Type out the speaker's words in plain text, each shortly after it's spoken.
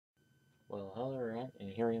Well, hello everyone, and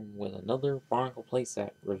here I am with another Bionicle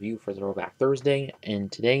playset review for Throwback Thursday, and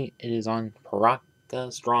today it is on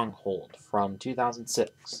Piraka Stronghold from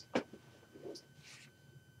 2006.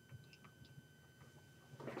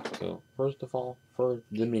 So, first of all, for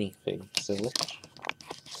the minifig,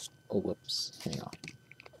 whoops, hang on.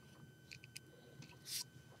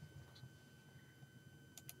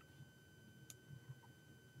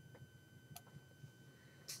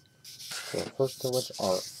 So, first of which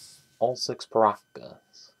are all 6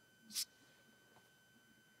 Pirakas.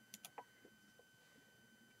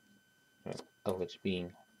 Of which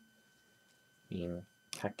being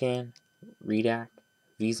Hakan, Redak,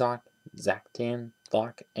 Vizak, Zaktan,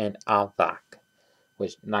 Thok, and Avak,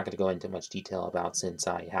 which I'm not going to go into much detail about since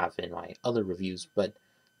I have in my other reviews, but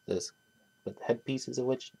the headpieces of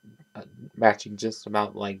which matching just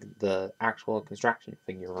about like the actual construction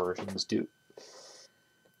figure versions do.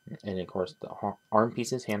 And of course, the arm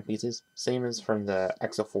pieces, hand pieces, same as from the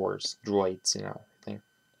Exoforce droids and everything.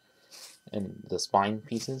 And the spine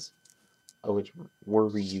pieces, which were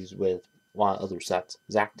reused with a lot of other sets.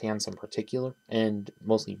 Zactans in particular, and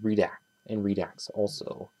mostly Redax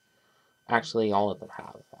also. Actually, all of them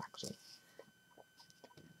have, actually.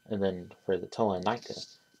 And then for the Toa and Nika,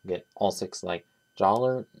 you get all 6 like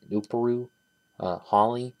Jollar, Nuparu,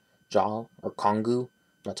 Holly, Jal, or Kongu,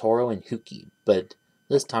 Matoro, and Huki. But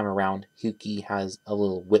this time around, Huki has a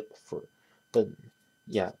little whip but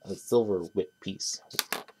yeah, a silver whip piece.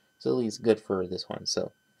 So at least good for this one.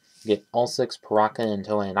 So you get all 6 Piraka and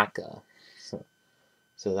Toa and Nika.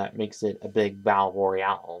 So that makes it a big battle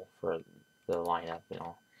royale for the lineup and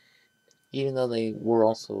all. Even though they were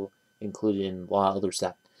also included in a lot of other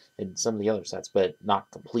sets, in some of the other sets, but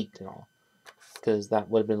not complete and all, because that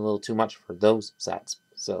would have been a little too much for those sets.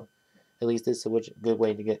 So at least this is a good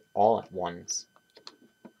way to get all at once.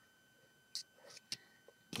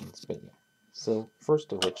 So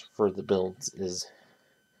first of which for the builds is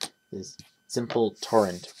this simple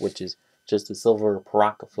torrent, which is just a silver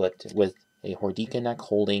Piraka foot with a Hordika neck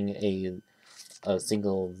holding a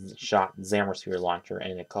single shot Zammersphere launcher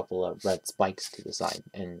and a couple of red spikes to the side,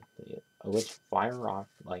 and which fire off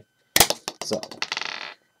like so.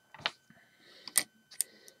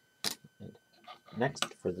 And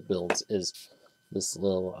next for the builds is this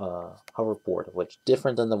little hoverboard, which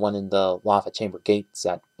different than the one in the Lava Chamber Gate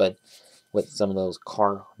set, but with some of those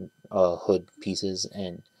car hood pieces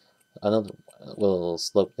and another little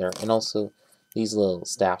slope there, and also these little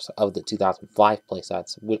staffs of the 2005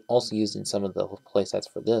 playsets, also used in some of the playsets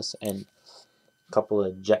for this, and a couple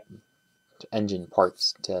of jet engine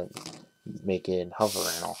parts to make it hover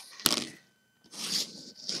and all.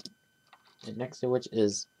 And next to which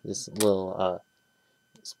is this little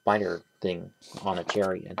spider thing on a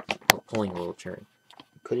chariot, pulling a little chariot.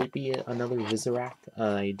 Could it be another Visorak?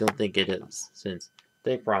 I don't think it is, since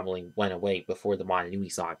they probably went away before the Monanui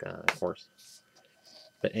saga, of course.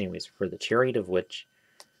 But anyways, for the chariot of which,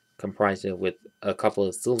 comprised of with a couple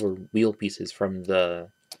of silver wheel pieces from the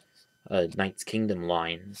Knight's Kingdom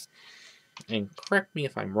line. And correct me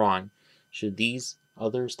if I'm wrong, should these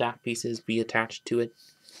other staff pieces be attached to it?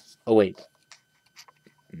 Oh wait,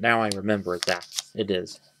 now I remember that it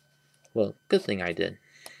is. Well, good thing I did.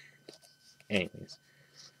 Anyways,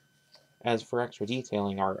 as for extra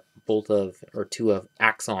detailing, are two of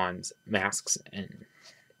Axon's masks, and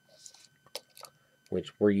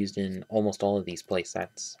which were used in almost all of these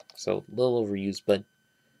playsets. So a little overused, but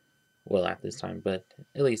well at this time, but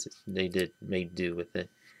at least they made do with it.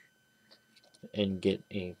 And get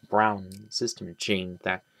a brown system chain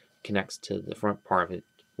that connects to the front part of it,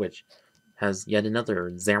 which has yet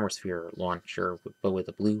another Zammersphere launcher, but with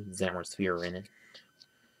a blue Zammersphere in it,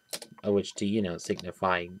 which to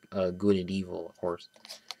signify good and evil, of course,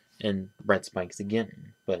 and red spikes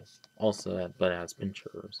again, but as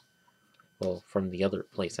pinchers. Well, from the other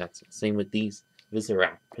playsets, same with these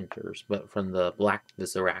Visorak pinchers, but from the black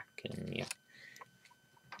Visorak, and yeah.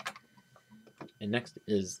 And next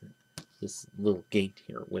is this little gate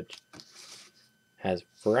here, which has,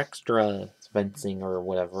 for extra fencing or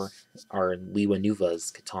whatever, are Liwa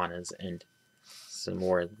Nuva's katanas and some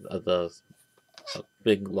more of those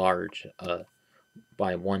big, large,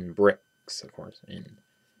 by 1 bricks, of course, and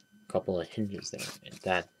a couple of hinges there, and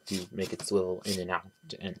that do make it swivel in and out,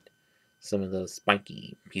 and some of those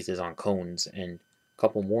spiky pieces on cones, and a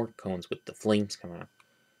couple more cones with the flames coming out,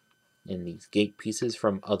 and these gate pieces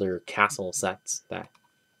from other castle sets that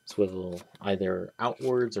swivel either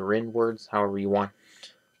outwards or inwards, however you want,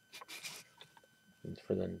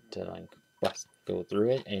 for them to like go through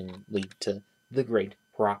it and lead to the great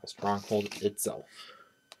Piraka Stronghold itself.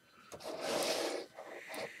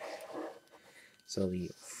 So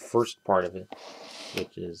the first part of it,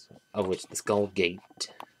 which the Skull Gate,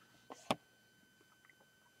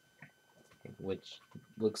 which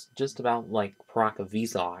looks just about like Piraka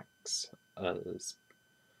Vizoc's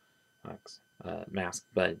mask,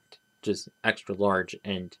 but just extra large,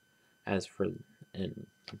 and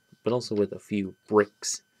but also with a few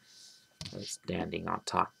bricks standing on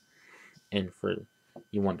top. And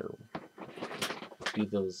you wonder, do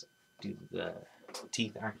the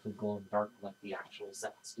teeth actually glow in the dark like the actual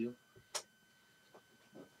sets do?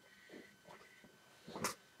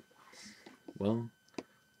 Well,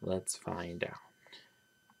 let's find out.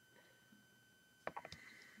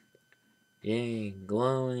 Yay,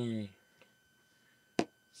 glowing!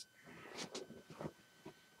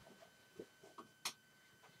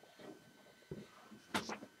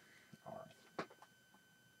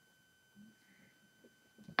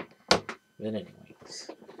 But anyways,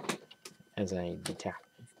 as I detach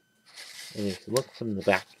it, and if you look from the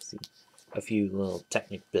back, you see a few little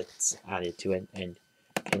Technic bits added to it, and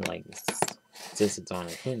can since it's on a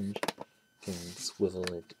hinge, can swivel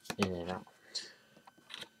it in and out.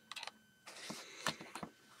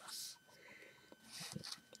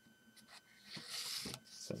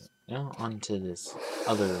 So now onto this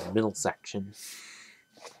other middle section,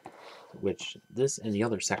 which this and the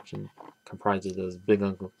other section comprises those big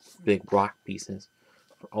rock pieces,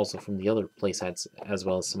 also from the other playsets, as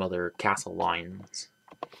well as some other castle lines.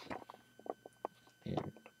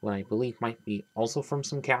 And what I believe might be also from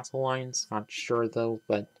some castle lines, not sure though,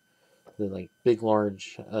 but the big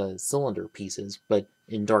large cylinder pieces, but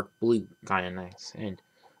in dark blue, kind of nice, and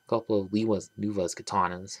a couple of Nuva's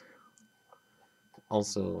katanas,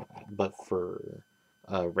 also, but for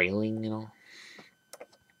railing,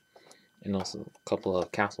 and also a couple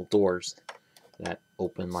of castle doors that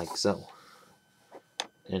open like so,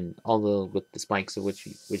 and although with the spikes of which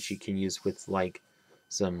you can use with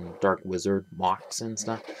some dark wizard mocks and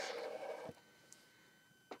stuff,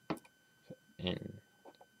 and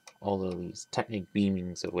all of these Technic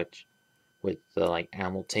beamings of which with the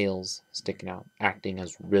animal tails sticking out, acting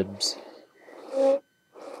as ribs, and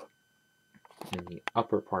the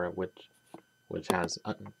upper part of which has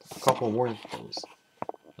a couple more of those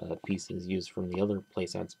pieces used from the other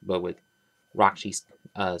playsets, but with Roxy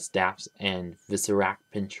staffs and Viscerac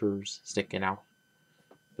pinchers sticking out,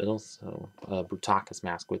 but also Brutaka's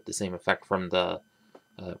mask with the same effect from the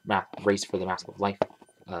Race for the Mask of Life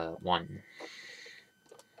one.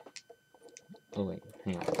 Oh wait,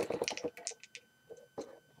 hang on.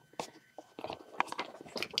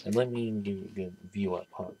 And let me give you a good view up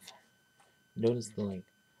of. Notice the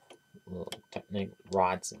little Technic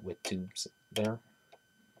rods with tubes there.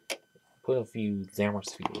 Put a few Zamor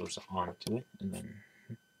spheres onto it, and then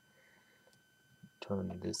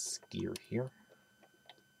turn this gear here,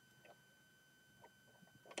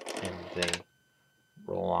 and they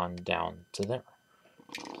roll on down to there.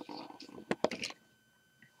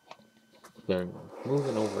 Then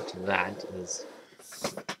moving over to that is,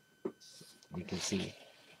 you can see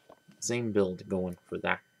same build going for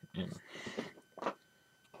that, and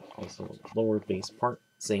also lower base part,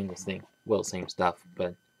 same stuff,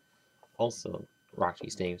 but also Roxy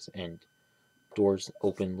staves and doors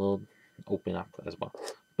open up as well.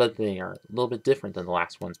 But they are a little bit different than the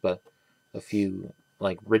last ones, but a few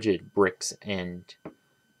rigid bricks and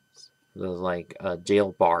those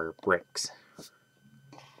jail bar bricks.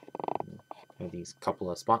 And these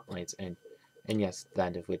couple of spotlights, and yes,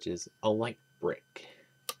 that of which is a light brick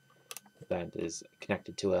that is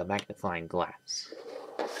connected to a magnifying glass.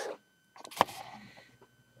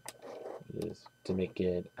 It is to make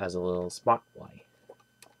it as a little spotlight.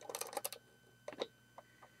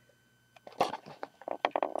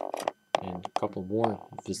 And a couple more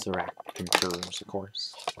Viscerac pinchers, of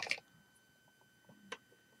course.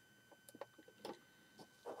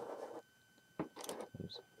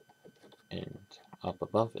 And up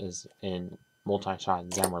above is in multi-shot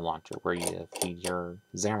Zamor launcher, where you feed your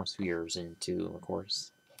Zamor spheres into, of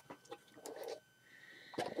course.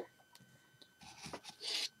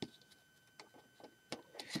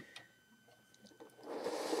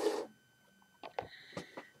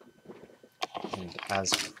 And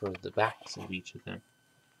as for the backs of each of them,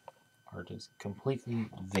 are just completely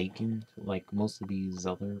vacant, like most of these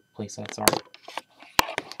other playsets are.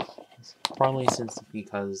 Probably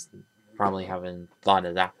because probably haven't thought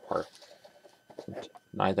of that part.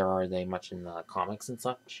 Neither are they much in the comics and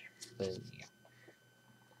such, but yeah.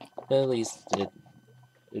 But at least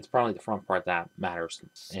it's probably the front part that matters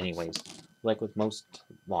anyways, like with most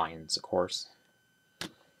lines, of course.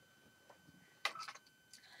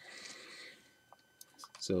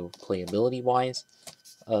 So playability wise,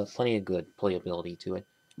 plenty of good playability to it.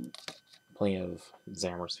 plenty of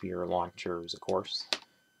Zammersphere launchers, of course.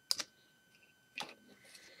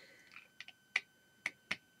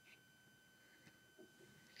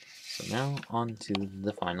 So now on to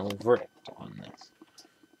the final verdict on this.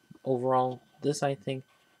 Overall, this I think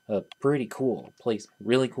a pretty cool place,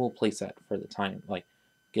 really cool playset for the time. Like,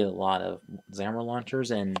 get a lot of Zammer launchers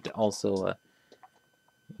and also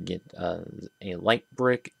get a light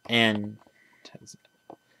brick and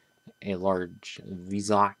a large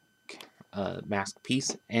Vizak mask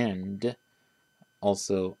piece, and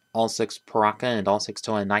also all 6 Piraka and all 6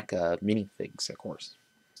 Toanika minifigs, of course.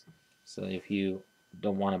 So if you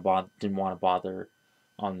didn't want to bother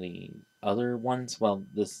on the other ones, well,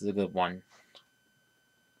 this is a good one.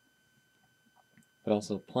 But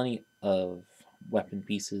also plenty of weapon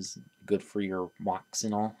pieces, good for your mocks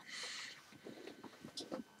and all.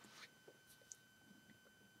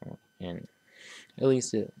 And at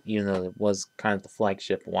least even though it was kind of the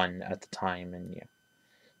flagship one at the time, and yeah,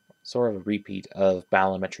 sort of a repeat of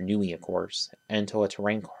Battle of Metro Nui, of course, and to a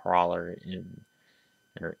terrain crawler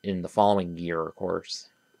in the following year, of course.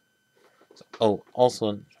 So, oh,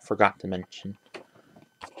 also forgot to mention,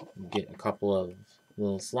 get a couple of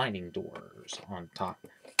little sliding doors on top,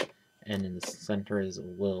 and in the center is a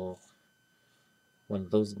little one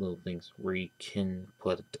of those little things where you can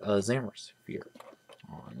put a Zammersphere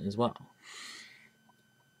on as well,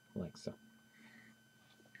 like so.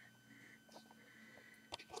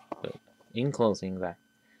 But in closing, that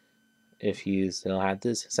if you still had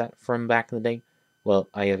this set from back in the day, well,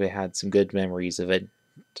 I have had some good memories of it.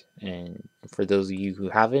 And for those of you who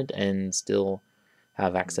haven't and still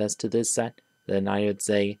have access to this set, then I would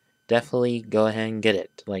say definitely go ahead and get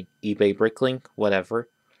it. Like eBay Bricklink, whatever.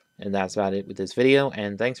 And that's about it with this video,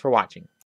 and thanks for watching.